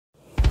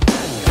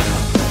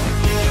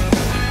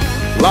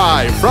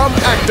Live from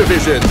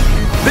Activision,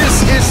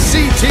 this is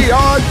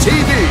CTR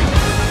TV.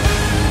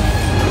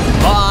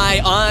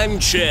 Hi, I'm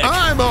Chick.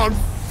 I'm on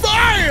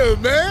fire,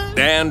 man!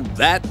 And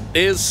that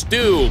is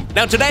Stu.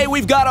 Now today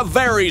we've got a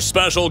very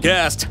special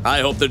guest. I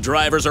hope the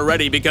drivers are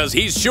ready because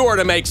he's sure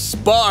to make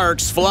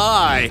sparks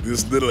fly.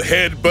 This little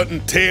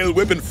head-button,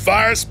 tail-whipping,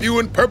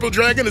 fire-spewing purple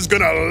dragon is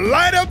gonna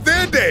light up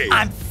their day.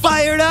 I'm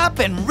fired up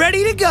and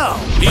ready to go.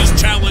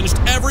 He's challenged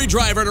every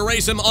driver to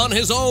race him on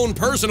his own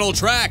personal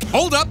track.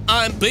 Hold up,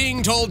 I'm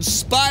being told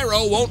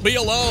Spyro won't be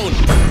alone.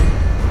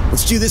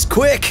 Let's do this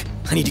quick.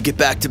 I need to get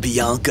back to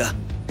Bianca.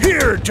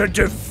 Here to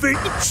defeat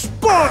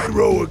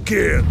Spyro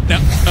again!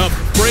 Now,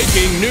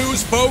 breaking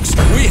news, folks.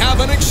 We have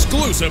an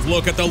exclusive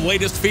look at the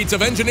latest feats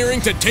of engineering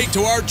to take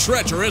to our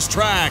treacherous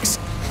tracks.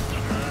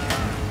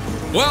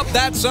 Well,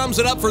 that sums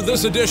it up for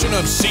this edition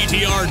of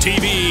CTR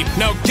TV.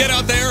 Now get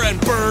out there and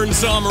burn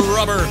some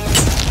rubber.